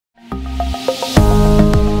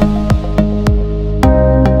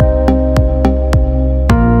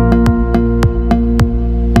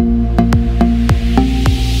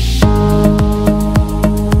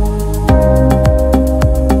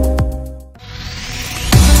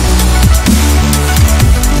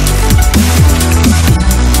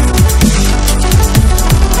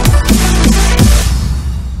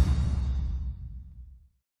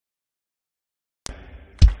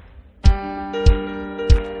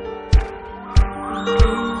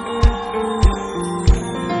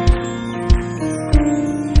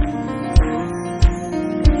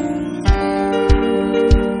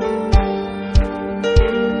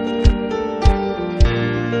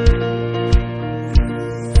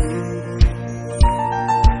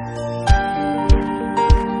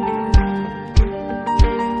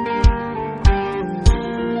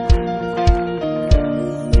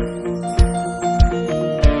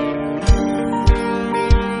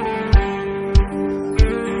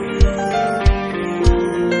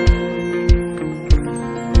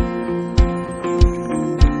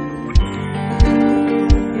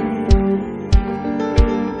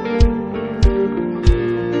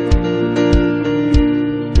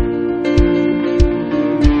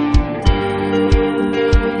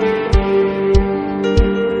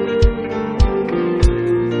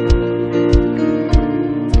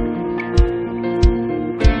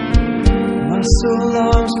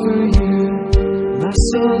longs for you. My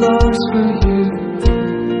soul longs for you.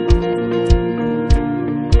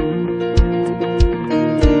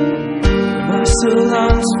 My soul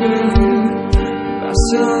longs for you. My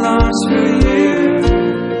soul longs for you.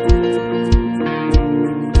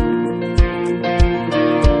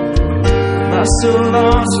 My soul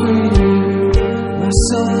longs for you. My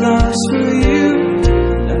soul longs for you.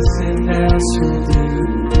 Nothing else will do.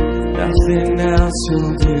 Nothing else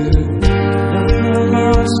will do. Nothing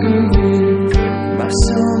longs for you. My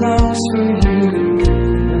soul longs for you.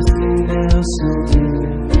 Nothing else will do.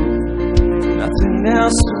 Nothing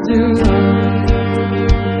else will do.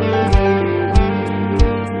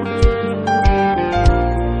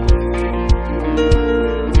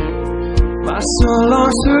 My soul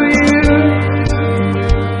longs for you.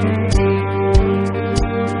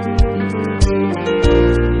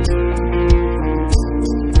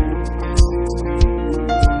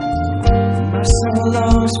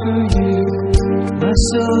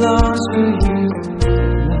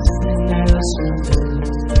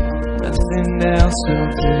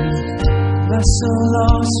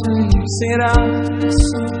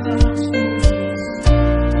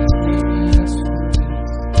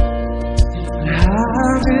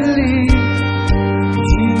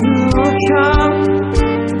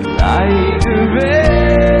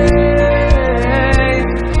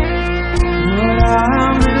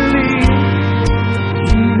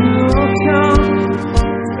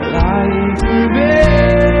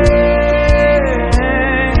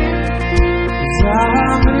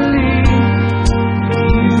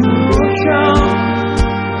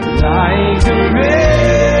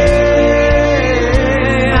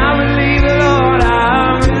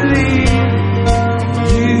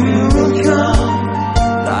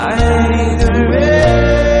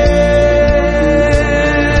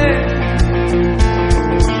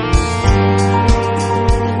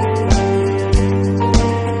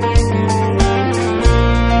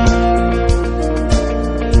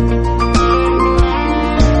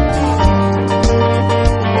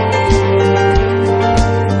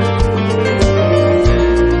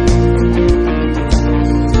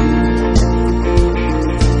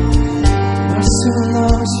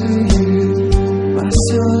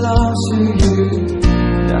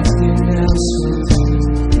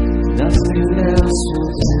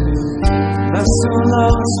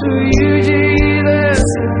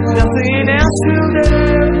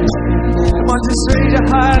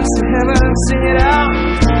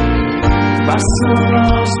 My soul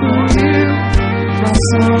longs for you. My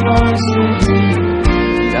soul longs for you.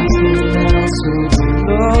 Nothing else will do.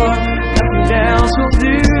 Nothing else will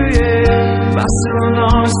do. My soul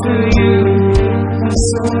longs for you. Sing it out. My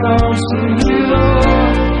soul longs for you.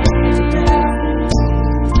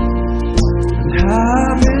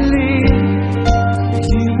 I believe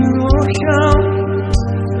you will come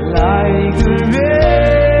like a rain.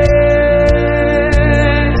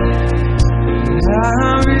 Lord,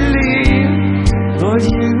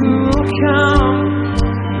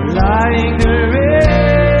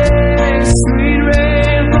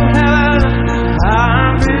 I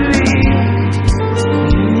believe you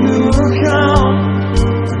will come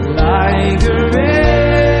like a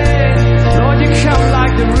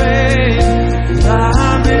rain. 'Cause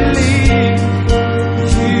I believe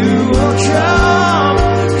you will come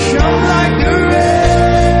like a rain.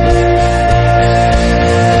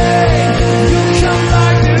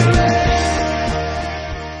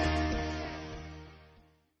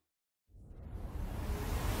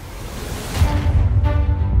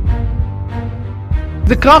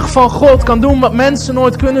 De kracht van God kan doen wat mensen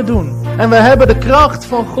nooit kunnen doen. En we hebben de kracht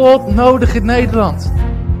van God nodig in Nederland.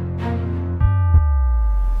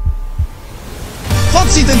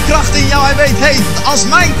 God ziet een kracht in jou. Hij weet, hey, als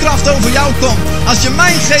mijn kracht over jou komt, als je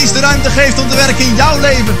mijn geest de ruimte geeft om te werken in jouw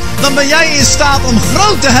leven, dan ben jij in staat om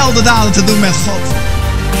grote heldendaden te doen met God.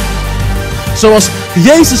 Zoals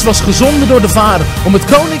Jezus was gezonden door de Vader om het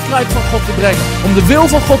koninkrijk van God te brengen, om de wil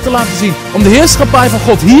van God te laten zien, om de heerschappij van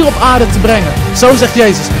God hier op aarde te brengen. Zo zegt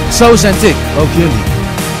Jezus, zo zend ik ook jullie.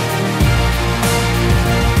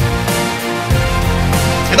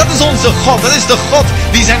 En dat is onze God, dat is de God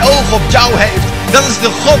die zijn oog op jou heeft. Dat is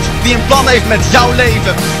de God die een plan heeft met jouw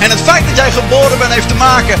leven. En het feit dat jij geboren bent heeft te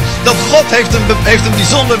maken dat God heeft een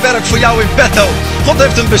bijzonder werk voor jou in petto. God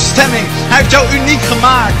heeft een bestemming. Hij heeft jou uniek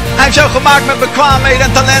gemaakt. Hij heeft jou gemaakt met bekwaamheden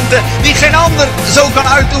en talenten die geen ander zo kan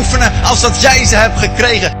uitoefenen als dat jij ze hebt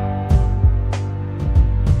gekregen.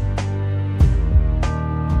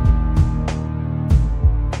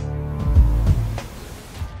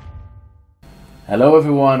 Hello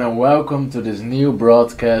everyone and welcome to this new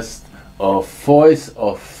broadcast of Voice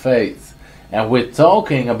of Faith. and we're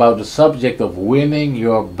talking about the subject of winning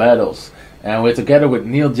your battles. And we're together with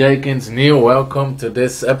Neill Jakins. Neill, welcome to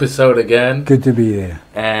this episode again. Good to be there.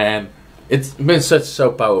 And it's been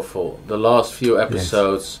so powerful. The last few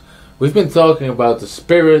episodes, we've been talking about the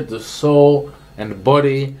spirit, the soul, and the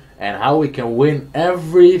body, and how we can win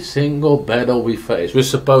every single battle we face. We're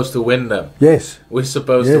supposed to win them. Yes. We're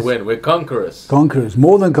supposed to win. We're conquerors. Conquerors.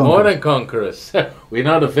 More than conquerors. More than conquerors. We're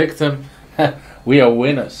not a victim. We are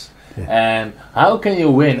winners. Yeah. And how can you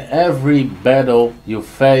win every battle you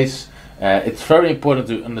face? It's very important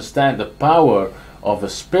to understand the power of a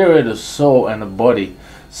spirit, a soul, and a body.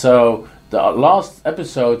 So the last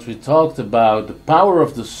episodes we talked about the power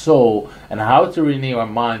of the soul and how to renew our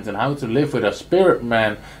minds and how to live with our spirit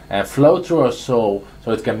man and flow through our soul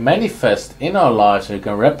so it can manifest in our lives and it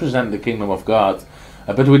can represent the kingdom of God.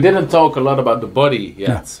 But we didn't talk a lot about the body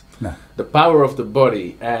yet. No. The power of the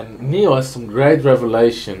body. And Neill has some great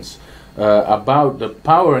revelations about the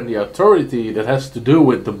power and the authority that has to do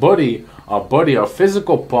with the body, our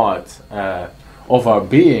physical part of our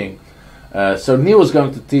being. So Neill is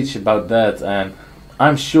going to teach about that, and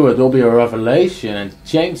I'm sure there will be a revelation and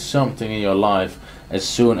change something in your life as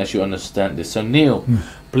soon as you understand this. So Neill,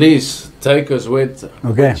 please take us with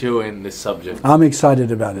you in this subject. I'm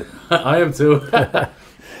excited about it. I am too.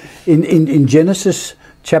 in Genesis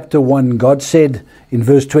chapter 1, God said in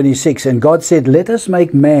verse 26, and God said, let us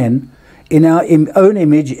make man in our own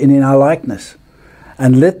image and in our likeness,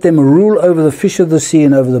 and let them rule over the fish of the sea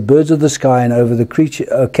and over the birds of the sky and over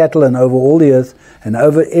the cattle and over all the earth and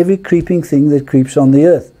over every creeping thing that creeps on the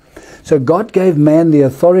earth. So God gave man the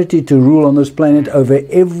authority to rule on this planet over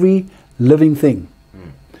every living thing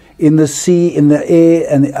in the sea, in the air,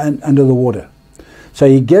 and under the water. So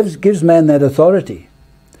he gives man that authority.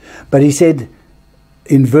 But he said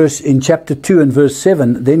in chapter 2 and verse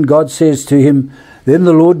 7, then God says to him, then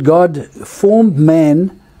the Lord God formed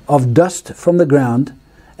man of dust from the ground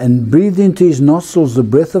and breathed into his nostrils the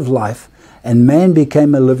breath of life, and man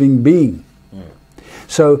became a living being.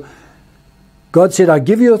 So God said, I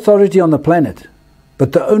give you authority on the planet,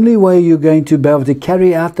 but the only way you're going to be able to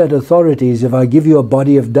carry out that authority is if I give you a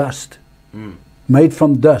body of dust. Made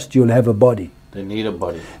from dust, you'll have a body. They need a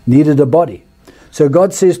body. Needed a body. So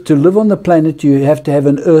God says to live on the planet you have to have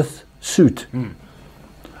an earth suit.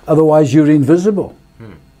 Otherwise you're invisible.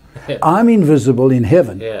 I'm invisible in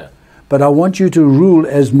heaven, but I want you to rule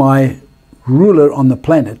as my ruler on the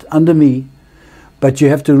planet under me, but you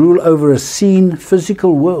have to rule over a seen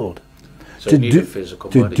physical world. So you need a physical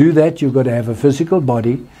body. To do that you've got to have a physical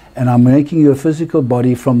body, and I'm making you a physical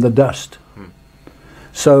body from the dust.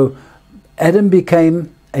 So Adam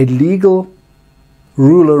became a legal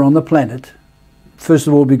ruler on the planet, first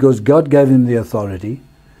of all because God gave him the authority,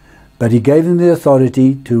 but he gave him the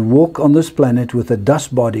authority to walk on this planet with a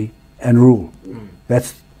dust body and rule.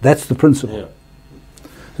 That's the principle.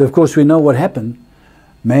 So of course we know what happened.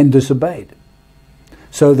 Man disobeyed.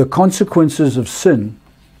 So the consequences of sin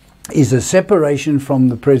is a separation from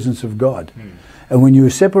the presence of God. And when you're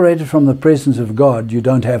separated from the presence of God, you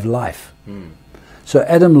don't have life. So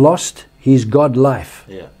Adam lost his God life.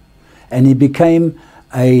 And he became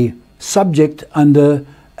a subject under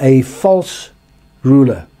a false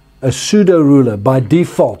ruler, a pseudo-ruler. By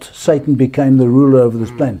default, Satan became the ruler over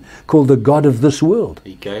this planet, called the God of this world.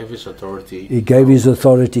 He gave his authority. He gave his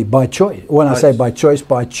authority by choice. When I say by choice,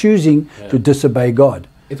 by choosing to disobey God.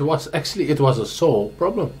 It was a soul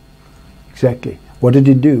problem. Exactly. What did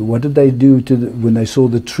he do? What did they do when they saw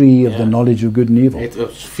the tree of the knowledge of good and evil? It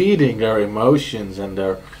was feeding their emotions and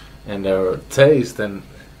their taste, and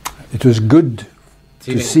it was good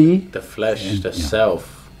to see the flesh, the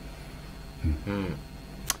self.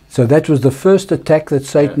 So that was the first attack that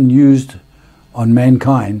Satan used on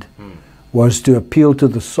mankind, was to appeal to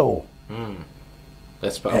the soul.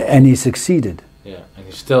 That's powerful. And he succeeded. And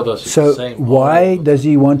he still does the same. So why does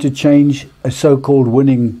he want to change a so-called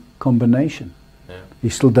winning combination? He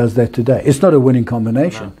still does that today. It's not a winning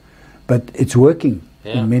combination, but it's working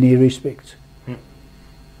in many respects.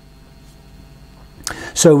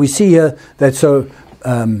 So we see here that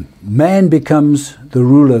man becomes the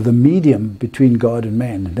ruler, the medium between God and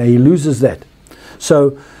man. Now he loses that.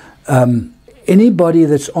 So anybody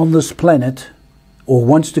that's on this planet or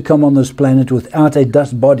wants to come on this planet without a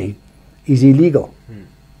dust body is illegal.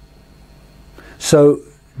 So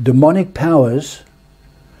demonic powers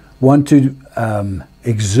want to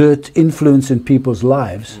exert influence in people's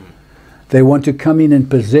lives. They want to come in and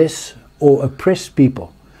possess or oppress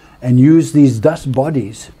people and use these dust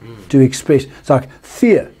bodies to express. It's like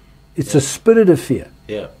fear. It's a spirit of fear.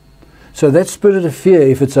 So that spirit of fear,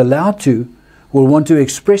 if it's allowed to, will want to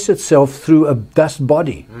express itself through a dust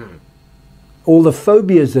body. all the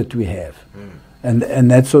phobias that we have,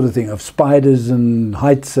 and that sort of thing, of spiders and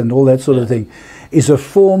heights and all that sort of thing, is a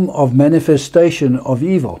form of manifestation of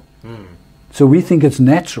evil. So we think it's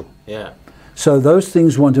natural. Yeah. So those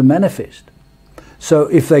things want to manifest. So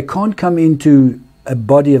if they can't come into a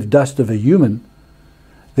body of dust of a human,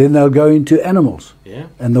 then they'll go into animals. Yeah.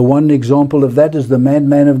 And the one example of that is the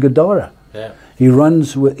madman of Gadara. Yeah. He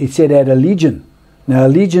runs, he said, had a legion. Now a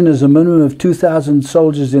legion is a minimum of 2,000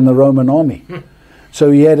 soldiers in the Roman army.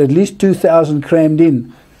 So he had at least 2,000 crammed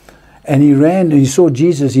in. And he ran, and he saw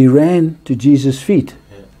Jesus, he ran to Jesus' feet.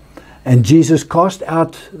 Yeah. And Jesus cast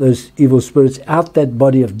out those evil spirits out that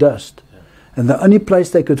body of dust. Yeah. And the only place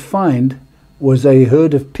they could find was a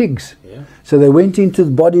herd of pigs. Yeah. So they went into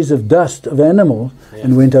the bodies of dust of animals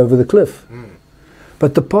and went over the cliff.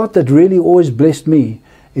 But the part that really always blessed me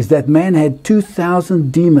is that man had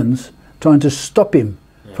 2,000 demons trying to stop him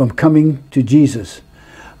from coming to Jesus.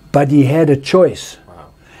 But he had a choice.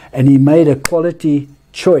 Wow. And he made a quality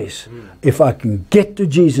choice. If I can get to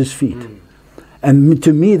Jesus' feet. And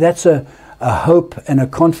to me, that's a hope and a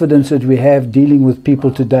confidence that we have dealing with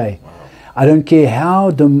people today. I don't care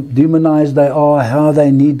how demonized they are, how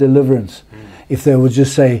they need deliverance. If they would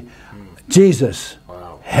just say, Jesus,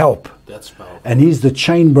 help. That's powerful. And he's the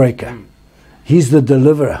chain breaker. He's the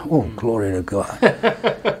deliverer. Oh, glory to God.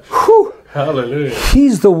 Whew. Hallelujah.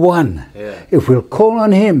 He's the one. Yeah. If we'll call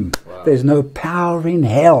on him, there's no power in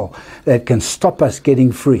hell that can stop us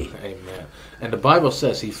getting free. Amen. And the Bible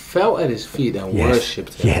says he fell at his feet and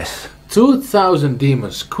worshipped him. Yes. 2,000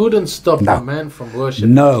 demons couldn't stop the man from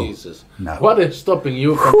worshiping Jesus. No. What is stopping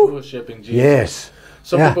you from worshiping Jesus? Yes.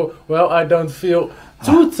 Some people, well, I don't feel.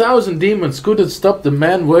 2,000 demons couldn't stop the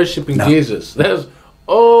man worshiping Jesus. There's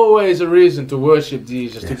always a reason to worship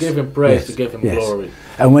Jesus, to give him praise, to give him glory.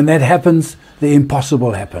 And when that happens, the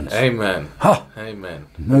impossible happens. Amen. Ha! Amen.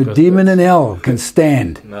 No Because demon in hell can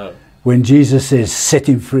stand No. when Jesus says, set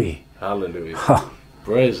him free. Hallelujah. Ha!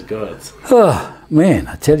 Praise God. Oh, man,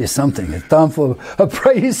 I tell you something. It's time for a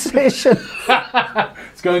praise session.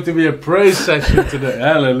 It's going to be a praise session today.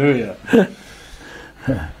 Hallelujah.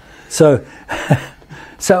 So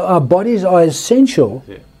our bodies are essential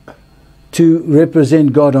to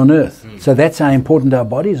represent God on earth. So that's how important our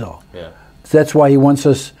bodies are. Yeah. So that's why he wants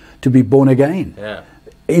us to be born again. Yeah.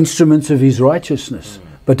 Instruments of his righteousness.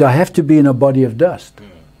 But I have to be in a body of dust.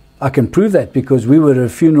 I can prove that because we were at a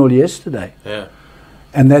funeral yesterday. Yeah.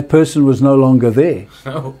 And that person was no longer there.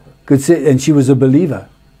 No. And she was a believer.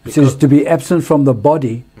 It says to be absent from the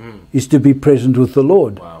body is to be present with the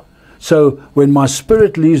Lord. Wow. So when my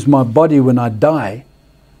spirit leaves my body when I die,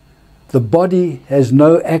 the body has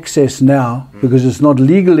no access now because it's not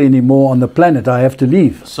legal anymore on the planet. I have to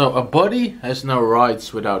leave. So a body has no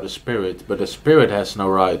rights without a spirit, but a spirit has no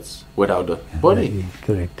rights without a body.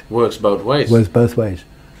 Correct. Works both ways. Works both ways.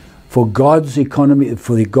 For God's economy,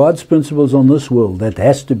 for the God's principles on this world, that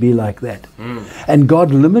has to be like that. And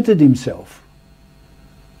God limited himself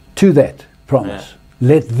to that promise.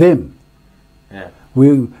 Let them. Yeah.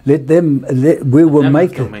 We let them. We will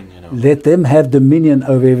make it. Let them have dominion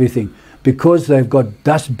over everything, because they've got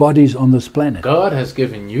dust bodies on this planet. God has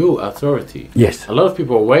given you authority. Yes. A lot of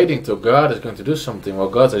people are waiting till God is going to do something. Well,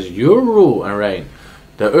 God says, you rule and reign.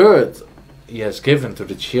 The earth he has given to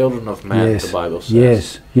the children of man, the Bible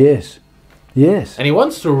says. Yes. And he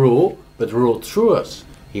wants to rule, but rule through us.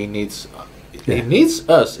 He needs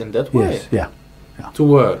us in that way to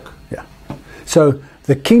work. Yeah. So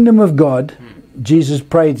the kingdom of God, Jesus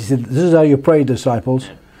prayed, he said, this is how you pray, disciples.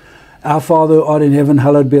 Our Father who art in heaven,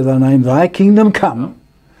 hallowed be thy name. Thy kingdom come,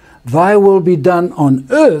 thy will be done on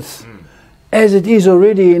earth as it is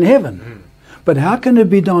already in heaven. But how can it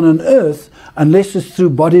be done on earth unless it's through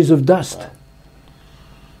bodies of dust?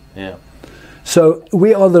 Yeah. So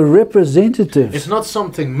we are the representatives. It's not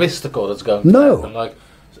something mystical that's going to happen. Like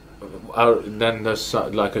then there's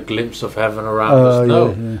like a glimpse of heaven around us.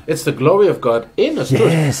 No, it's the glory of God in us.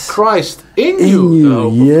 Yes. Christ in you. The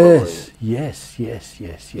hope of glory. Yes.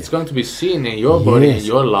 It's going to be seen in your body, in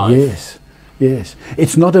your life. Yes.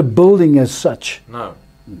 It's not a building as such. No.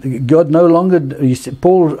 God no longer,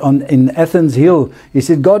 Paul in Athens Hill, he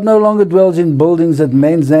said, God no longer dwells in buildings that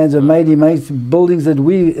man's hands have made. He makes buildings that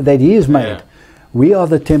he has made. Yeah. We are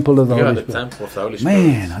the temple of the Holy Spirit. The temple of the Holy Spirit.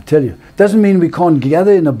 Man, I tell you, doesn't mean we can't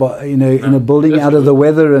gather in a building out of the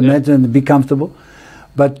weather and that and be comfortable,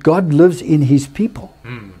 but God lives in His people,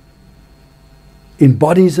 in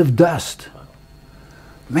bodies of dust.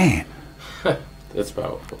 Man, that's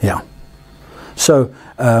powerful. Yeah. So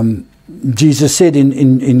Jesus said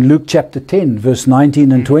in Luke chapter 10, verse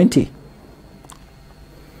 19 and 20,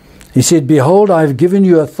 He said, "Behold, I have given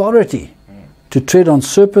you authority to tread on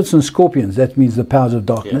serpents and scorpions, that means the powers of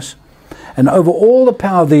darkness, and over all the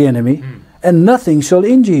power of the enemy, and nothing shall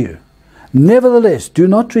injure you. Nevertheless, do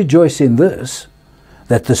not rejoice in this,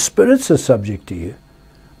 that the spirits are subject to you,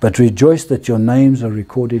 but rejoice that your names are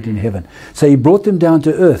recorded in heaven. So he brought them down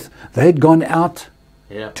to earth. They had gone out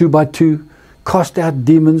 2 by 2, cast out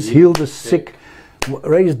demons, healed the sick,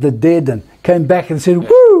 raised the dead, and came back and said,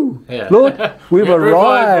 "Woo, Lord, we've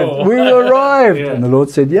arrived. We've arrived." And the Lord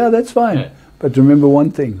said, "Yeah, that's fine. But remember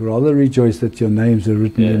one thing, rather rejoice that your names are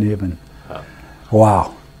written in heaven."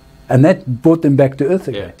 Wow. And that brought them back to earth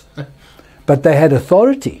again. But they had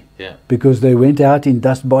authority because they went out in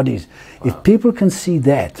dust bodies. If people can see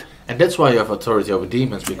that. And that's why you have authority over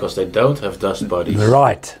demons, because they don't have dust bodies.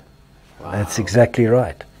 Right. Wow. That's exactly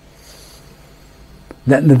right.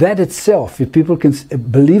 That itself, if people can,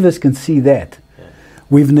 believers can see that,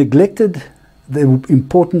 we've neglected the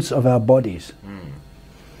importance of our bodies.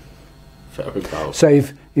 Very powerful. So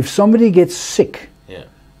if somebody gets sick,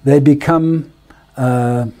 they become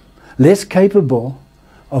less capable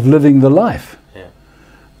of living the life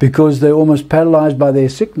because they're almost paralyzed by their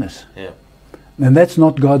sickness. And that's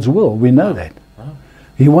not God's will. We know that.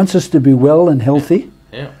 He wants us to be well and healthy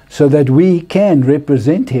so that we can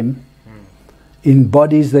represent Him in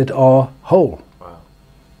bodies that are whole,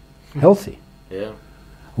 healthy.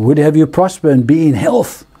 Would have you prosper and be in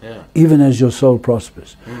health, even as your soul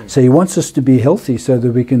prospers. So He wants us to be healthy so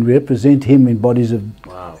that we can represent Him in bodies of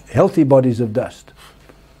healthy bodies of dust.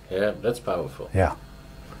 Yeah, that's powerful. Yeah.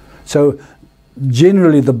 So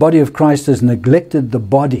generally the body of Christ has neglected the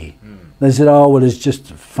body. They said, "Oh, well, it's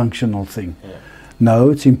just a functional thing." No,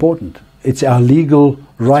 it's important. It's our legal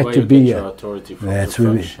right to be here. That's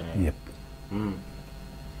where we. Yep.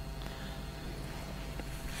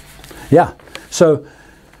 Yeah. So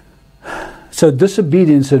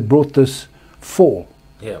disobedience had brought this fall,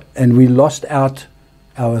 and we lost out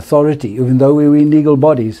our authority. Even though we were in legal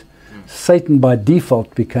bodies, Satan by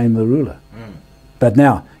default became the ruler. But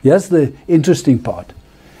now, here's the interesting part.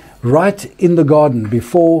 Right in the garden,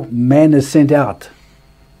 before man is sent out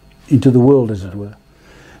into the world, as it were,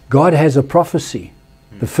 God has a prophecy,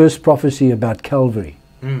 the first prophecy about Calvary.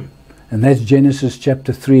 And that's Genesis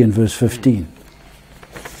chapter 3 and verse 15.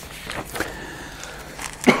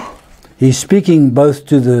 He's speaking both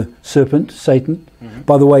to the serpent, Satan.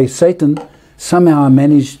 By the way, Satan somehow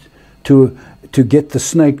managed to get the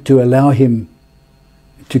snake to allow him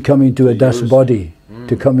to come into a dust body.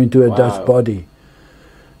 To come into a dust body.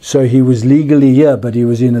 So he was legally here, but he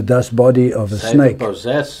was in a dust body of a snake. Satan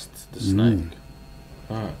possessed the snake.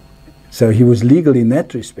 So he was legal in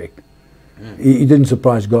that respect. He didn't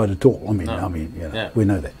surprise God at all. I mean, we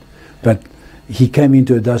know that. But he came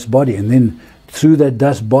into a dust body, and then through that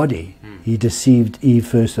dust body, he deceived Eve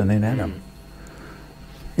first and then Adam.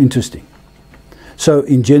 Interesting. So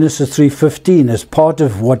in Genesis 3:15, as part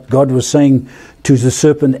of what God was saying to the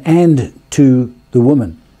serpent and to the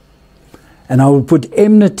woman, "And I will put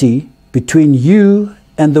enmity between you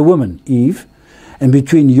and the woman, Eve, and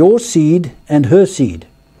between your seed and her seed,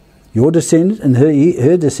 your descendant and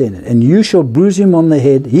her descendant. And you shall bruise him on the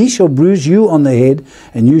head, he shall bruise you on the head,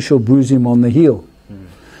 and you shall bruise him on the heel."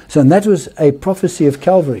 So and that was a prophecy of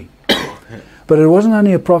Calvary. But it wasn't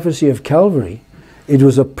only a prophecy of Calvary, it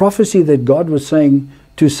was a prophecy that God was saying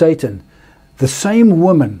to Satan, the same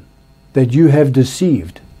woman that you have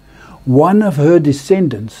deceived, one of her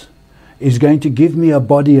descendants is going to give me a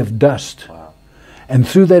body of dust. And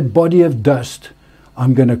through that body of dust,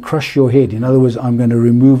 I'm going to crush your head. In other words, I'm going to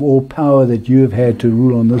remove all power that you have had to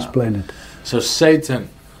rule on this planet. So Satan,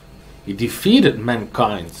 he defeated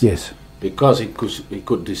mankind. Yes. Because he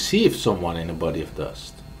could deceive someone in a body of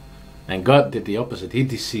dust. And God did the opposite. He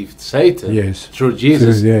deceived Satan through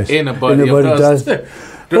Jesus in a body of dust.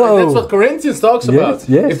 That's what Corinthians talks about.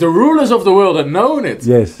 If the rulers of the world had known it,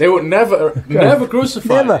 they would never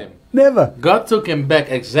crucify him. Never. God took him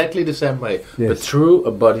back exactly the same way, but through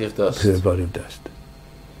a body of dust. Through a body of dust.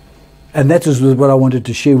 And that is what I wanted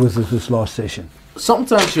to share with us this last session.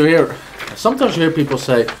 Sometimes you hear people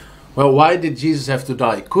say, "Well, why did Jesus have to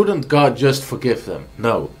die? Couldn't God just forgive them?"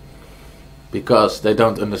 No. Because they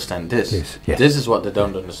don't understand this. This is what they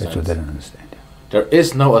don't understand. That's what they don't understand. There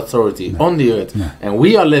is no authority on the earth, and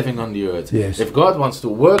we are living on the earth. If God wants to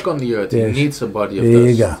work on the earth, He needs a body of dust. There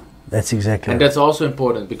you go. That's exactly And that's also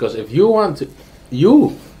important, because if you want to,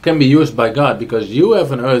 you can be used by God because you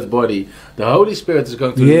have an earth body. The Holy Spirit is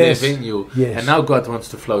going to live in you, and now God wants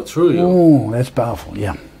to flow through you. Oh, that's powerful.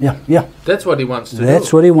 Yeah. That's what He wants to do.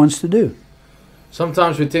 That's what He wants to do.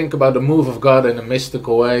 Sometimes we think about the move of God in a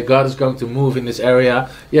mystical way. God is going to move in this area.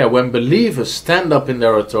 Yeah, when believers stand up in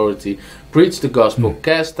their authority, preach the gospel,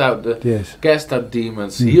 cast out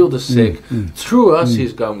demons, heal the sick. Through us,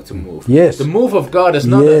 He's going to move. Yes. The move of God is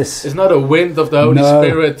not is not a wind of the Holy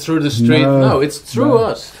Spirit through the street. No, it's through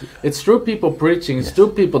us. It's through people preaching. It's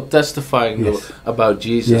through people testifying about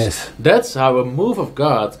Jesus. Yes. That's how a move of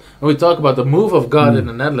God. When we talk about the move of God in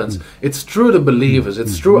the Netherlands, it's through the believers.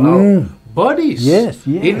 It's through our bodies. Yes.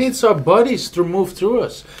 He needs our bodies to move through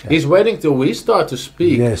us. He's waiting till we start to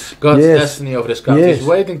speak Yes. God's Yes. destiny over this country. Yes. He's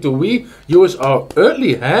waiting till we use our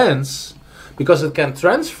earthly hands, because it can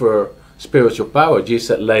transfer spiritual power. Jesus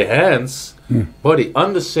said, lay hands, body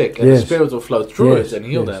on the sick, and the Spirit will flow through it and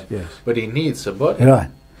heal them. Yes. But He needs a body.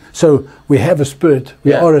 Right. So we have a spirit.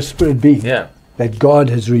 We are a spirit being that God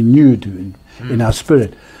has renewed in our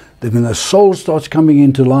spirit. That when the soul starts coming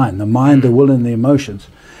into line, the mind, the will, and the emotions,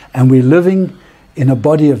 and we're living in a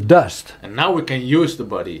body of dust. And now we can use the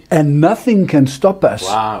body. And nothing can stop us.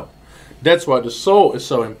 Wow. That's why the soul is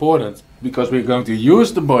so important, because we're going to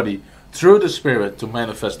use the body through the Spirit to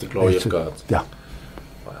manifest the glory of God. Yeah.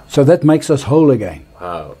 Wow. So that makes us whole again.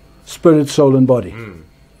 Wow. Spirit, soul, and body.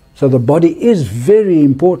 So the body is very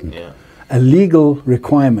important. Yeah. A legal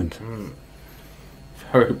requirement.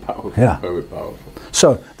 Very powerful. Yeah. Very powerful.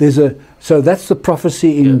 So that's the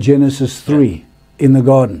prophecy in Genesis 3 in the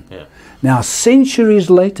garden. Yeah. Now, centuries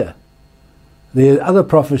later, there are other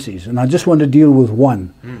prophecies, and I just want to deal with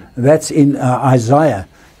one. That's in Isaiah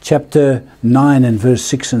chapter 9 and verse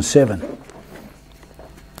 6 and 7.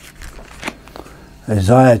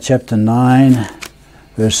 Isaiah chapter 9,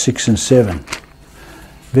 verse 6 and 7.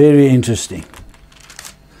 Very interesting.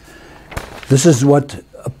 This is what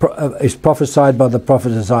is prophesied by the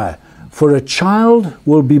prophet Isaiah. For a child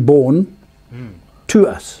will be born to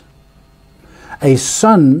us. A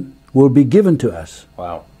son will be given to us.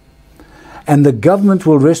 Wow. And the government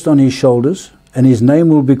will rest on his shoulders, and his name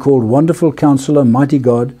will be called Wonderful Counselor, Mighty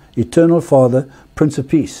God, Eternal Father, Prince of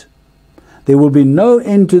Peace. There will be no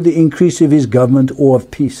end to the increase of his government or of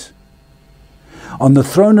peace. On the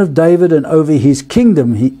throne of David and over his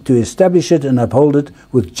kingdom, to establish it and uphold it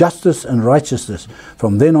with justice and righteousness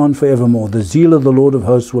from then on forevermore. The zeal of the Lord of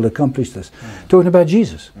hosts will accomplish this. Talking about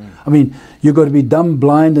Jesus. I mean, you've got to be dumb,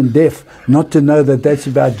 blind, and deaf not to know that that's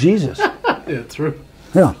about Jesus. Yeah, true.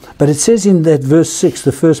 Yeah, but it says in that verse 6,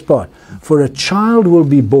 the first part, for a child will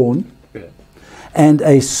be born, and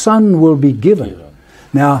a son will be given.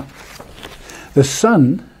 Now, the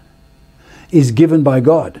son is given by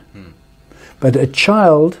God, but a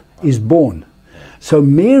child is born. So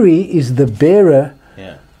Mary is the bearer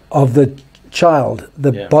of the child,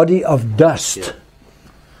 the body of dust,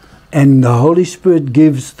 and the Holy Spirit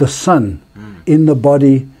gives the son in the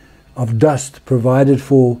body of dust provided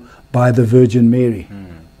for by the Virgin Mary.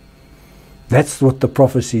 That's what the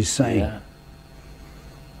prophecy is saying. Yeah.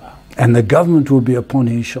 Wow. And the government will be upon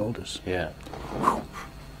his shoulders. Yeah.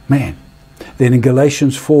 Man. Then in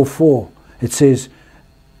Galatians 4:4 it says,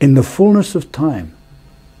 in the fullness of time,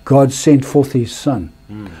 God sent forth his son,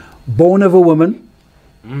 born of a woman.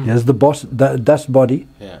 He has the dust body.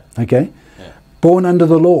 Okay? Born under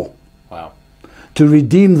the law. Wow. To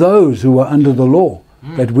redeem those who are under the law,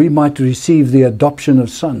 that we might receive the adoption of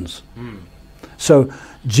sons. So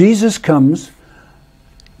Jesus comes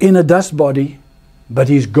in a dust body, but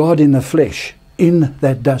he's God in the flesh, in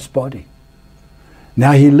that dust body.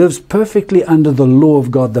 Now he lives perfectly under the law of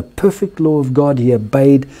God, the perfect law of God he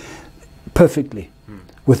obeyed perfectly,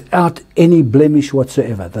 without any blemish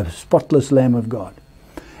whatsoever, the spotless Lamb of God.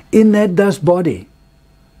 In that dust body,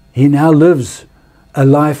 he now lives a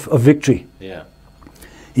life of victory. Yeah.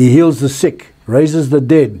 He heals the sick, raises the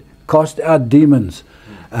dead, casts out demons,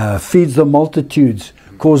 feeds the multitudes,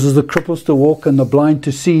 causes the cripples to walk and the blind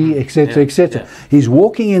to see, etc., etc. He's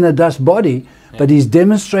walking in a dust body, but he's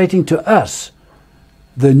demonstrating to us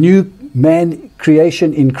the new man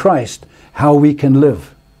creation in Christ, how we can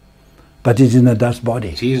live. But he's in a dust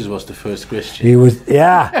body. Jesus was the first Christian. He was,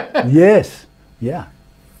 yes,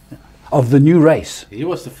 of the new race. He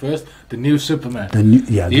was the new Superman.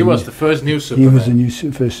 He was the first new Superman. He was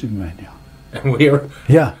the first Superman, And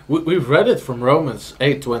we've read it from Romans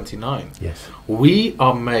 8:29. Yes. We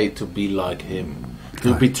are made to be like him,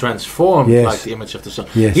 to be transformed like the image of the Son.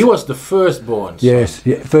 Yes. He was the firstborn son. Yes,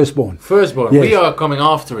 firstborn. Firstborn. Yes. We are coming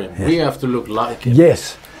after him. Yes. We have to look like him.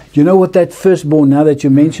 Yes. You know what that firstborn, now that you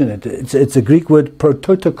mention it, it's a Greek word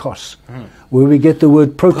prototokos, where we get the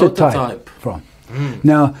word prototype. From.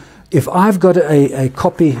 Now, if I've got a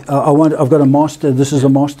copy, I've got a master, this is a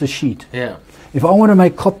master sheet. Yeah. If I want to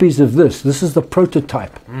make copies of this is the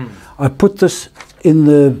prototype. I put this in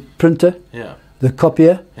the printer, the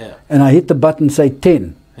copier, Yeah. and I hit the button, say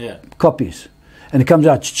 10 Yeah. copies, and it comes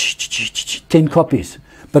out 10 copies.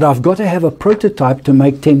 But I've got to have a prototype to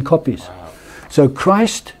make 10 copies. Wow. So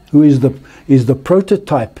Christ, who is the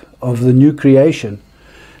prototype of the new creation,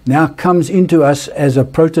 now comes into us as a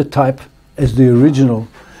prototype, as the original,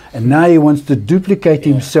 and now he wants to duplicate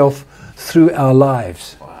himself through our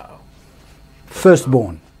lives. Wow.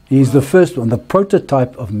 Firstborn. He is the firstborn, the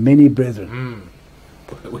prototype of many brethren.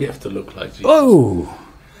 We have to look like Jesus. Oh!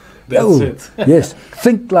 That's Oh, it. yes.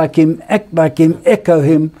 Think like him, act like him, echo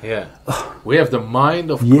him. Yeah. We have the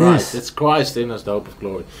mind of Yes. Christ. It's Christ in us, the hope of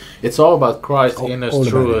glory. It's all about Christ in us, all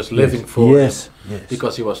through about us, it. living Yes. for Yes. Him. Yes.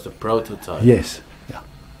 Because He was the prototype. Yes. Yeah.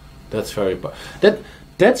 That's very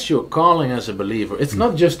that's your calling as a believer. It's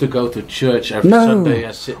not just to go to church every No. Sunday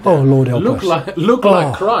and sit there. Oh, Lord help look us. Look Oh.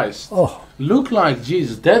 like Christ. Oh, Look like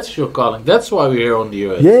Jesus. That's your calling. That's why we're here on the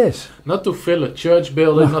earth. yes. Not to fill a church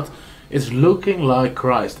building. No. It's looking like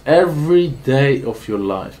Christ every day of your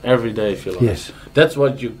life. Every day of your life. Yes. That's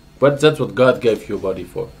what God gave you a body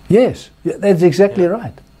for. Yes. Yeah, that's exactly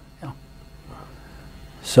right. Yeah.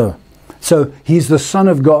 So he's the Son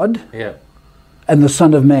of God Yeah. and the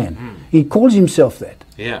Son of Man. He calls himself that.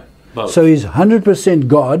 Yeah. Both. So he's 100%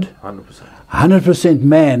 God, 100%. 100%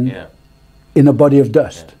 man Yeah. in a body of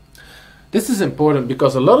dust. This is important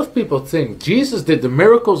because a lot of people think Jesus did the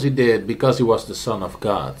miracles He did because He was the Son of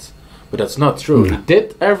God. But that's not true. He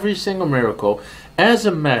did every single miracle as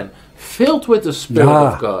a man, filled with the Spirit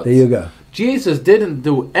of God. There you go. Jesus didn't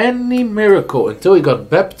do any miracle until He got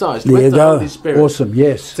baptized There you with the go. Holy Spirit. Awesome.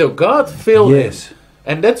 Yes. So God filled Yes. Him.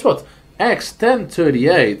 And that's what Acts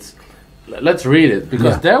 10:38, let's read it,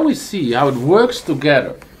 because Yeah. there we see how it works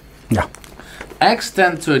together. Yeah. Acts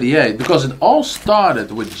 10:38, because it all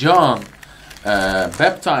started with John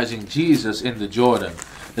baptizing Jesus in the Jordan.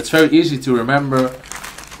 It's very easy to remember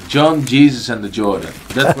John, Jesus, and the Jordan.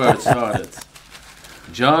 That's where it started.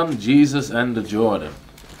 John, Jesus, and the Jordan.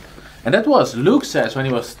 And that was, Luke says, when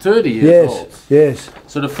he was 30 years old. Yes. Yes.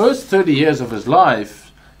 So the first 30 years of his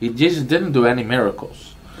life, Jesus didn't do any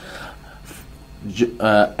miracles.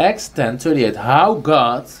 Acts 10:38, how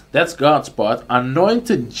God, that's God's part,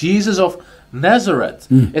 anointed Jesus of Nazareth.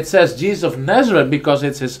 It says Jesus of Nazareth because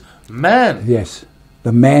it's His man. Yes.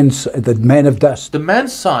 The man of dust. The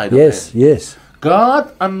man's side Yes. of Him. Yes.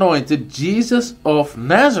 God anointed Jesus of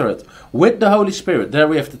Nazareth with the Holy Spirit. There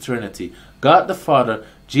we have the Trinity. God the Father,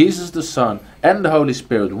 Jesus the Son, and the Holy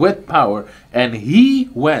Spirit with power. And He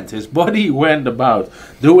went, His body went about,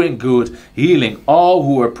 doing good, healing all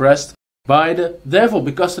who were oppressed by the devil.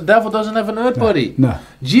 Because the devil doesn't have an earth body. No.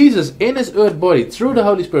 Jesus in His earth body, through the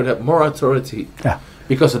Holy Spirit, had more authority. Yeah.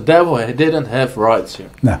 Because the devil didn't have rights here.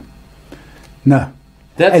 No. No.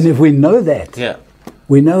 That's, And if we know that, yeah,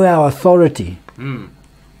 we know our authority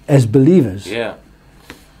as believers. yeah,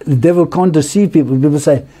 The devil can't deceive people. People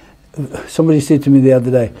say, somebody said to me the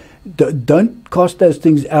other day, don't cast those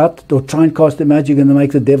things out or try and cast them out, you're going to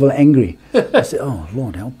make the devil angry. I said, oh,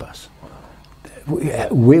 Lord, help us.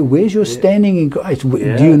 Where's your standing in Christ?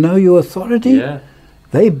 Yeah. Do you know your authority? yeah.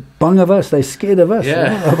 They bung of us, they scared of us.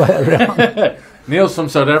 Yeah. Neil's from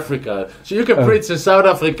South Africa. So you can preach in South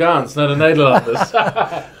Afrikaans naar de Nederlanders.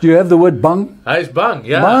 Do you have the word bang? Hij is bang,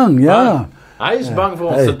 ja. Bang, ja. Bang. Hij is bang voor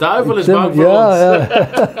ons. Hey, De duivel is it's bang voor yeah, ons.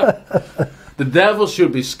 yeah. The devil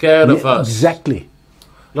should be scared of Yeah, us. exactly.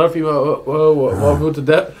 A lot of people, what would the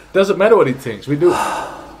devil... Doesn't matter what he thinks. We do...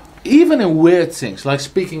 Even in weird things, like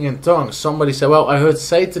speaking in tongues. Somebody said, well, I heard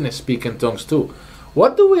Satan is speaking in tongues too.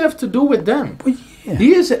 What do we have to do with them? Well, yeah.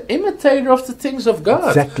 He is an imitator of the things of God.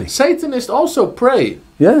 Exactly. Satanists also pray.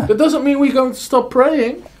 Yeah. That doesn't mean we're going to stop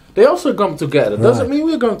praying. They also come together. Doesn't Right. mean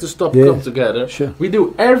we're going to stop Yeah, come together. sure. We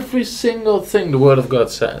do every single thing the Word of God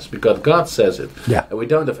says because God says it. Yeah. And we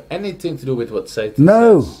don't have anything to do with what Satan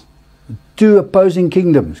No. says. Two opposing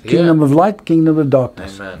kingdoms. Kingdom of light, kingdom of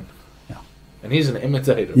darkness. Amen. Yeah. And he's an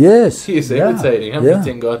imitator. Yes. He is yeah, imitating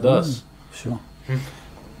everything God does. Sure.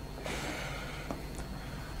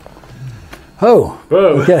 Oh.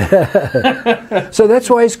 Whoa. Okay. So that's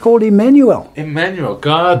why it's called Emmanuel. Emmanuel,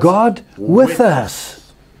 God. God with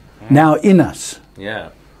us. Now in us. Yeah.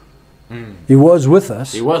 He was with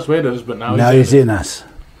us. He was with us, but now, Now he's he's in us.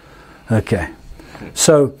 Okay.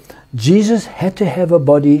 So Jesus had to have a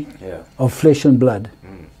body Yeah. of flesh and blood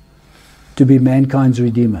to be mankind's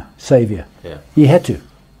redeemer, savior. Yeah. He had to.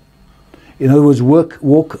 In other words,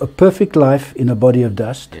 walk a perfect life in a body of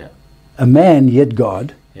dust. Yeah. A man, yet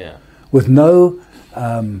God, Yeah. with no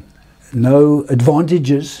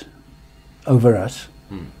advantages over us.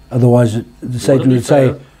 Otherwise, Satan would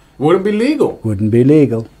say, wouldn't be legal. wouldn't be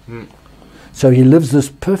legal. So he lives this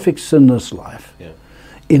perfect sinless life Yeah.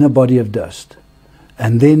 in a body of dust.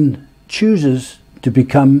 and then chooses to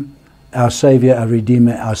become our Savior, our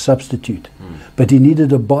Redeemer, our substitute. But he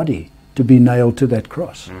needed a body to be nailed to that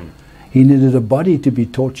cross. He needed a body to be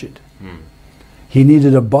tortured. He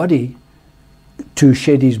needed a body to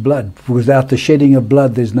shed his blood. Without the shedding of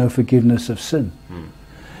blood, there's no forgiveness of sin.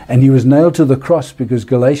 And he was nailed to the cross because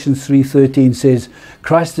Galatians 3:13 says,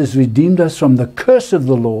 Christ has redeemed us from the curse of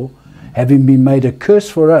the law, having been made a curse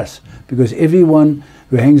for us, because everyone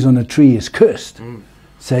who hangs on a tree is cursed.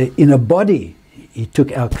 So in a body, he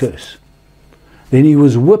took our curse. Then he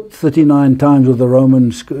was whipped 39 times with a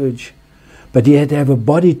Roman scourge. But he had to have a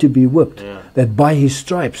body to be whipped, that by his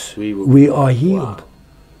stripes we are healed.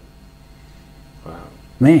 Wow.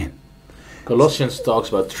 Man. Colossians talks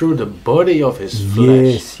about through the body of his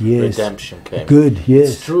flesh, redemption came. Good, yes.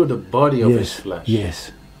 It's through the body of his flesh.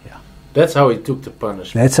 Yes. Yeah. That's how he took the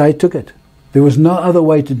punishment. That's how he took it. There was no other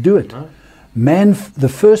way to do it. No? Man, the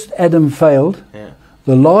first Adam failed.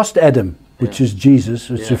 The last Adam, which is Jesus,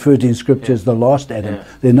 it's referred to in Scripture as the last Adam.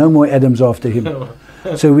 There are no more Adams after him.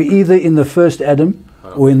 So we're either in the first Adam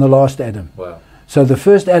or in the last Adam. Wow. So the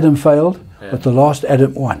first Adam failed, but the last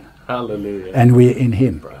Adam won. Hallelujah. And we're in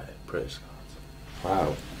him. Right. Praise God.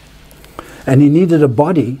 Wow. And he needed a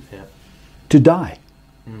body to die.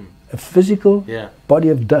 A physical body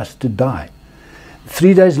of dust to die.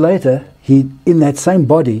 3 days later, he, in that same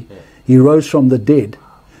body, he rose from the dead,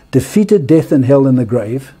 defeated death and hell in the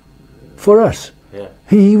grave for us.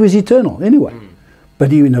 He was eternal anyway.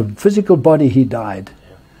 But in a physical body he died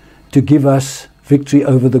to give us victory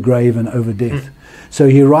over the grave and over death. So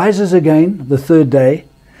he rises again the third day,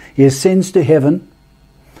 he ascends to heaven,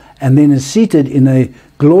 and then is seated in a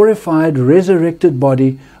glorified, resurrected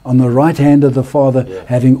body on the right hand of the Father,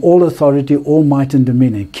 having all authority, all might and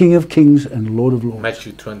dominion, King of kings and Lord of lords.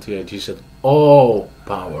 Matthew 28, he said, all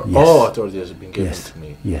power, all authority has been given to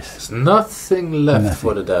me. Yes. There's nothing left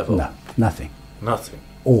for the devil. No, nothing. Nothing.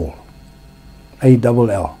 All.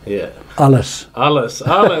 A-double-L. Yeah. Alles. Alles.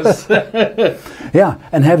 Alles. Yeah,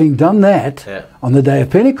 and having done that on the day of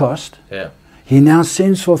Pentecost, he now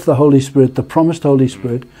sends forth the Holy Spirit, the promised Holy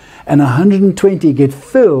Spirit, and 120 get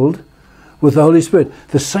filled with the Holy Spirit.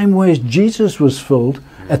 The same way as Jesus was filled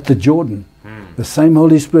at the Jordan. The same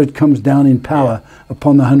Holy Spirit comes down in power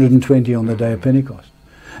upon the 120 on the day of Pentecost.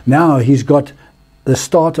 Now he's got the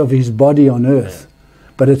start of his body on earth,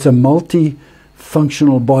 but it's a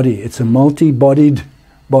multi-functional body. It's a multi-bodied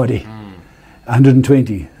body.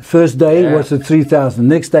 120. First day was at 3,000.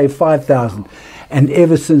 Next day 5,000. And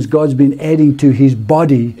ever since, God's been adding to his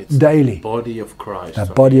body daily. The body of Christ. The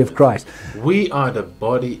body of Christ. We are the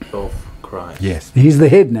body of Christ. Yes. He's the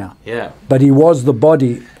head now. Yeah. But he was the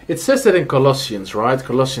body. It says that in Colossians, right?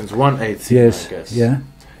 Colossians 1:18, yes. I guess. Yeah.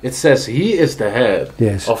 It says he is the head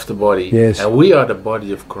of the body. Yes. And we are the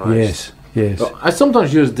body of Christ. Yes. Yes. So I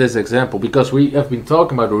sometimes use this example because we have been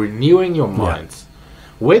talking about renewing your minds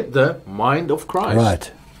with the mind of Christ.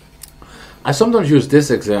 Right. I sometimes use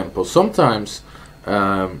this example. Sometimes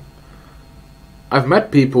I've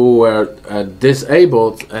met people who were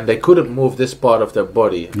disabled and they couldn't move this part of their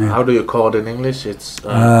body. How do you call it in English? It's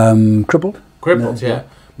crippled. Crippled, No,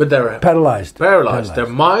 but they're paralyzed. Paralyzed. Their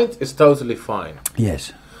mind is totally fine.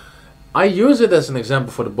 Yes. I use it as an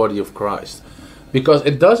example for the body of Christ. Because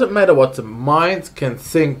it doesn't matter what the mind can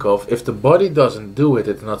think of. If the body doesn't do it,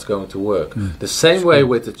 it's not going to work. The same way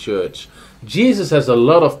with the church. Jesus has a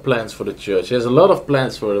lot of plans for the church. He has a lot of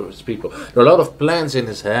plans for his people. There are a lot of plans in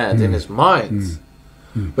his head, in his mind.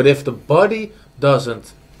 But if the body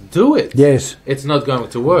doesn't do it, it's not going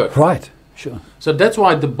to work. Right. Sure. So that's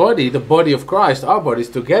why the body of Christ, our bodies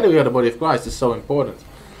together, we are the body of Christ, is so important.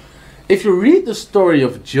 If you read the story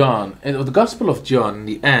of John, and the Gospel of John in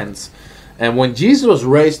the end, and when Jesus was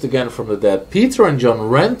raised again from the dead, Peter and John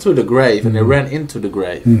ran to the grave, and they ran into the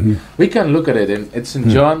grave. We can look at it, and it's in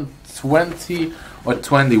John 20 or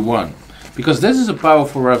 21. Because this is a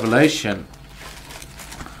powerful revelation.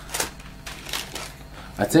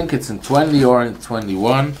 I think it's in 20 or in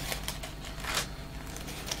 21.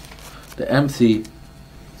 The empty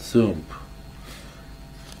tomb.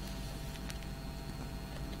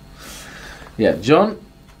 Yeah, John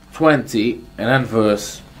 20 and then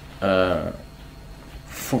verse 4.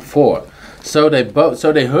 So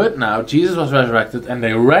they heard now Jesus was resurrected, and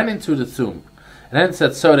they ran into the tomb. And then it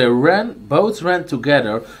said, so they both ran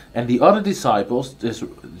together, and the other disciples, this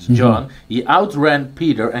John, he outran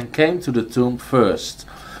Peter and came to the tomb first.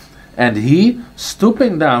 And he,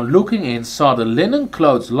 stooping down, looking in, saw the linen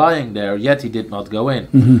clothes lying there, yet he did not go in.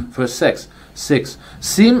 Verse 6.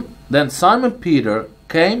 Then Simon Peter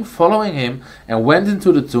came following him and went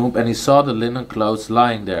into the tomb, and he saw the linen clothes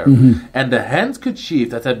lying there, and the handkerchief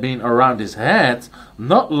that had been around his head,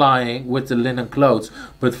 not lying with the linen clothes,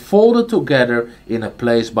 but folded together in a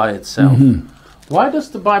place by itself. Why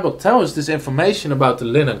does the Bible tell us this information about the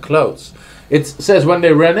linen clothes? It says when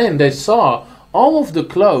they ran in, they saw all of the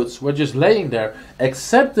clothes were just laying there,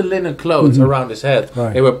 except the linen clothes around his head.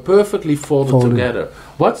 Right. They were perfectly folded together.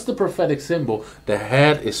 What's the prophetic symbol? The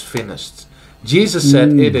head is finished. Jesus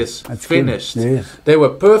said it is finished. Yes. They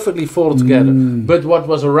were perfectly folded together. But what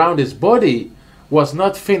was around his body was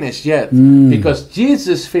not finished yet. Because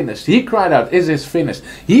Jesus finished. He cried out, "It is finished."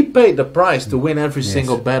 He paid the price to win every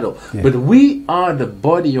single battle. But we are the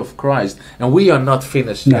body of Christ, and we are not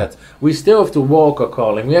finished yet. We still have to walk our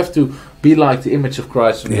calling. We have to be like the image of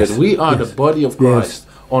Christ on the earth. We are the body of Christ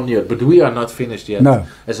on the earth, but we are not finished yet. No.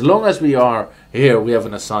 As long as we are here, we have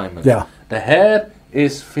an assignment. Yeah. The head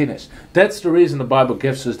is finished. That's the reason the Bible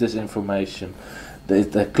gives us this information.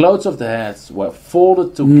 The clothes of the heads were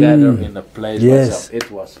folded together in a place by itself. It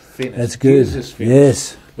was finished. That's good. Jesus finished.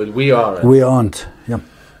 Yes. But we aren't. We aren't. Yeah.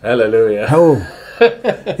 Hallelujah. Oh,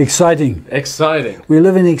 exciting. Exciting. We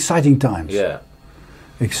live in exciting times. Yeah.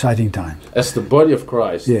 Exciting times. As the body of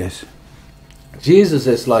Christ. Yes. Jesus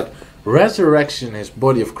is like resurrection, his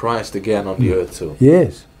body of Christ again on the earth too.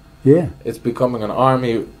 Yes. Yeah. It's becoming an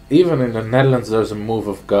army. Even in the Netherlands, there's a move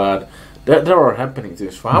of God. There are happening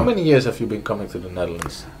things. For how many years have you been coming to the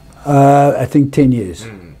Netherlands? I think 10 years.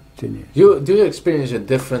 10 years. Do you experience a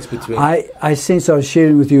difference between... I sense, I was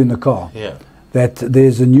sharing with you in the car, Yeah. that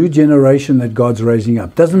there's a new generation that God's raising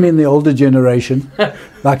up. Doesn't mean the older generation,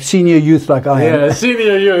 like senior youth like I am, Yeah,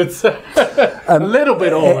 senior youth. A little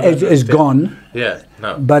bit older. is gone. Yeah,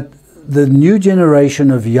 no. But the new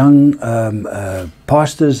generation of young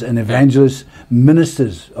pastors and evangelists,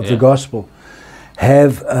 ministers of the gospel,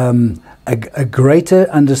 have a greater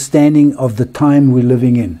understanding of the time we're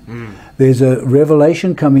living in. There's a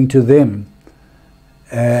revelation coming to them.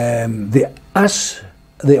 The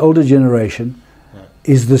older generation,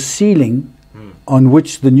 is the ceiling on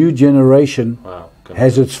which the new generation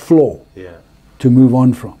has its floor to move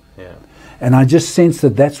on from. And I just sense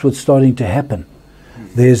that that's what's starting to happen.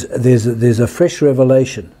 There's a fresh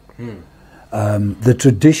revelation. The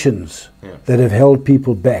traditions that have held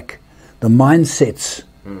people back, the mindsets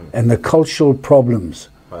and the cultural problems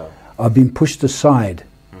are being pushed aside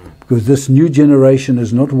because this new generation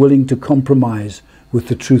is not willing to compromise with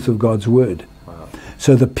the truth of God's word.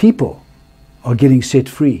 So the people are getting set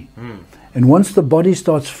free. And once the body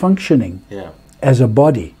starts functioning as a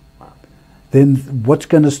body, then what's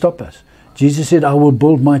going to stop us? Jesus said, "I will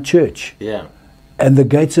build my church, and the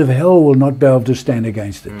gates of hell will not be able to stand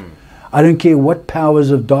against it." I don't care what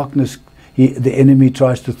powers of darkness the enemy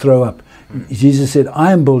tries to throw up. Jesus said,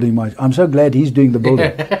 "I am building my..." I'm so glad he's doing the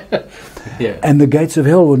building. And the gates of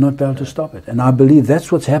hell will not be able to stop it. And I believe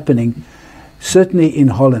that's what's happening, certainly in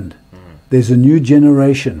Holland. There's a new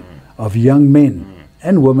generation of young men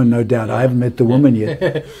and women, no doubt. I haven't met the women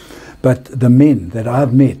yet. But the men that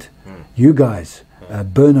I've met, you guys,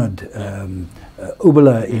 Bernard,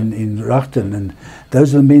 Ubela in Rachten, and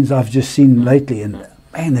those are the men I've just seen lately. And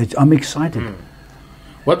man, I'm excited.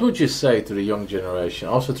 What would you say to the young generation,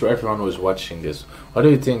 also to everyone who is watching this? What do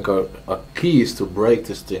you think are keys to break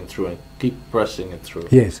this thing through and keep pressing it through?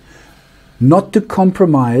 Yes. Not to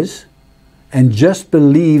compromise and just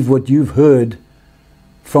believe what you've heard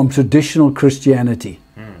from traditional Christianity.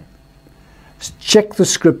 Check the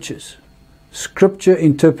scriptures. Scripture,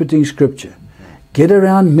 interpreting scripture. Get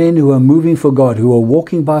around men who are moving for God, who are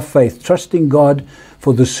walking by faith, trusting God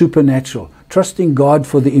for the supernatural, trusting God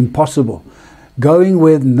for the impossible, going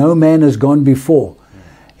where no man has gone before.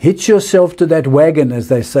 Hitch yourself to that wagon, as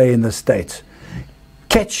they say in the States.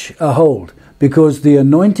 Catch a hold, because the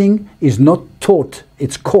anointing is not taught,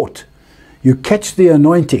 it's caught. You catch the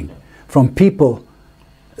anointing from people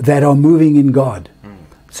that are moving in God.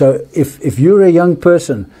 So if you're a young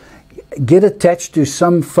person, get attached to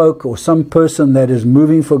some folk or some person that is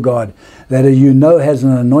moving for God, that you know has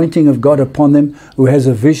an anointing of God upon them, who has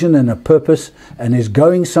a vision and a purpose and is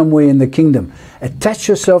going somewhere in the kingdom. Attach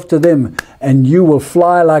yourself to them and you will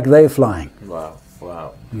fly like they're flying. Wow.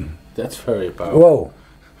 That's very powerful. Whoa.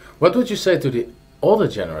 What would you say to the older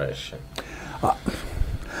generation?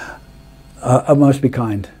 I must be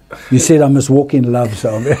kind. You said I must walk in love,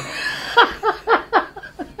 so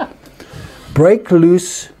break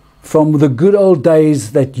loose from the good old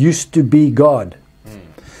days that used to be God.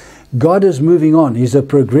 God is moving on. He's a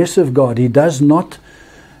progressive God. He does not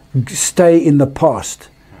stay in the past.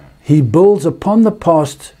 He builds upon the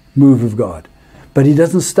past move of God, but he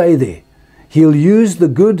doesn't stay there. He'll use the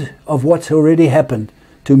good of what's already happened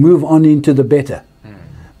to move on into the better.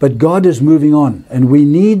 But God is moving on, and we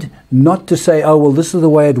need not to say, oh, well, this is the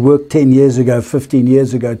way it worked 10 years ago, 15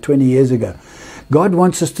 years ago, 20 years ago. God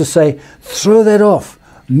wants us to say, throw that off.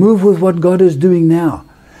 Move with what God is doing now.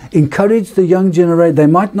 Encourage the young generation. They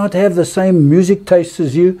might not have the same music tastes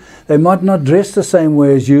as you. They might not dress the same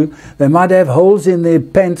way as you. They might have holes in their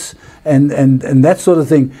pants and that sort of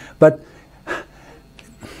thing. But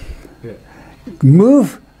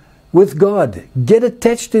move with God. Get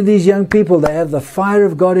attached to these young people. They have the fire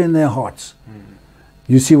of God in their hearts.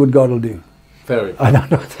 You see what God will do. Very I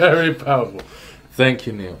don't know. Very powerful. Thank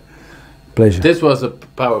you, Neil. Pleasure. This was a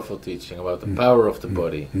powerful teaching about the power of the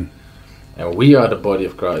body. And we are the body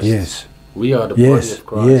of Christ. Yes. We are the body of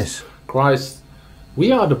Christ. Yes. Christ,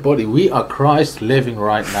 we are the body. We are Christ living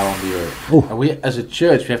right now on the earth. Ooh. And we, as a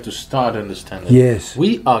church, we have to start understanding. Yes.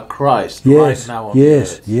 We are Christ Yes. right now on the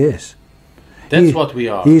earth. Yes. That's what we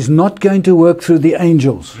are. He's not going to work through the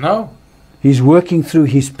angels. No. He's working through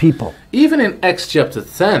his people. Even in Acts chapter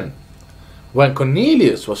 10, when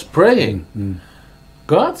Cornelius was praying,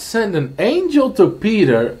 God sent an angel to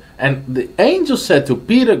Peter, and the angel said to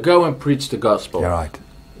Peter, go and preach the gospel. You're right.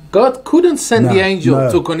 God couldn't send the angel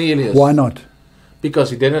no. to Cornelius. Why not? Because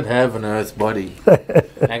he didn't have an earth body.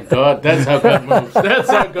 And God, that's how God moves. That's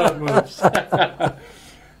how God moves.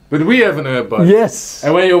 But we have an earth body. Yes.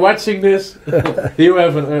 And when you're watching this, you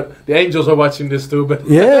have an earth. The angels are watching this too. But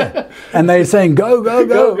Yeah. And they're saying, go, go,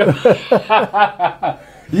 go.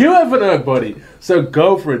 You have an earth body. So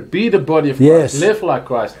go for it. Be the body of Yes. Christ. Live like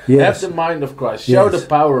Christ. Yes. Have the mind of Christ. Show Yes. the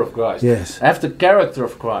power of Christ. Yes. Have the character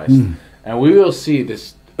of Christ. And we will see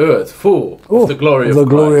this earth full of the glory of the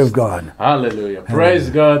Christ. glory of God. Hallelujah. Praise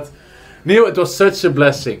God. Neil, it was such a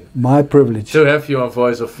blessing My privilege. to have you on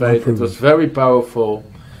Voice of Faith. It privilege. was very powerful.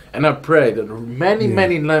 And I pray that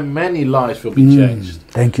many lives will be changed.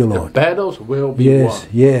 Thank you, The Lord. battles will be Yes, won.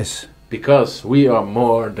 yes, Because we are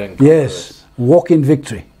more than conquerors. yes. Walk in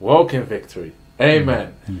victory. Walk in victory. Amen.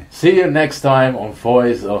 See you next time on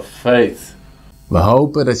Voice of Faith. We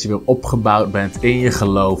hopen dat je weer opgebouwd bent in je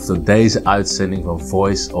geloof door deze uitzending van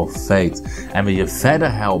Voice of Faith. En we je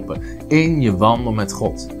verder helpen in je wandel met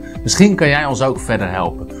God. Misschien kan jij ons ook verder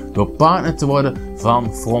helpen door partner te worden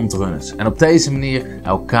van Frontrunners. En op deze manier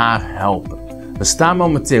elkaar helpen. We staan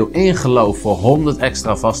momenteel in geloof voor 100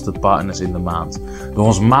 extra vaste partners in de maand. Door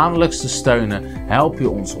ons maandelijks te steunen help je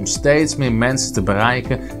ons om steeds meer mensen te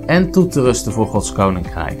bereiken en toe te rusten voor Gods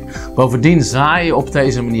Koninkrijk. Bovendien zaai je op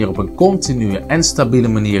deze manier op een continue en stabiele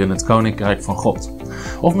manier in het Koninkrijk van God.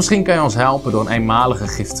 Of misschien kan je ons helpen door een eenmalige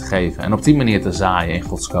gift te geven en op die manier te zaaien in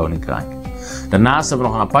Gods Koninkrijk. Daarnaast hebben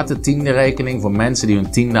we nog een aparte tienderekening voor mensen die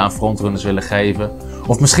hun tiende aan Frontrunners willen geven.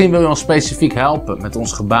 Of misschien wil je ons specifiek helpen met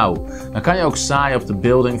ons gebouw. Dan kan je ook zaaien op de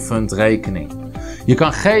Building Fund rekening. Je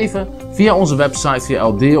kan geven via onze website, via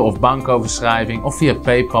LD of bankoverschrijving of via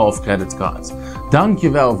PayPal of creditcard. Dank je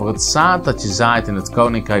wel voor het zaad dat je zaait in het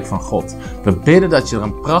Koninkrijk van God. We bidden dat je er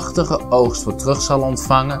een prachtige oogst voor terug zal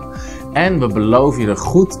ontvangen. En we beloven je er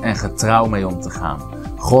goed en getrouw mee om te gaan.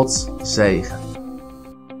 Gods zegen.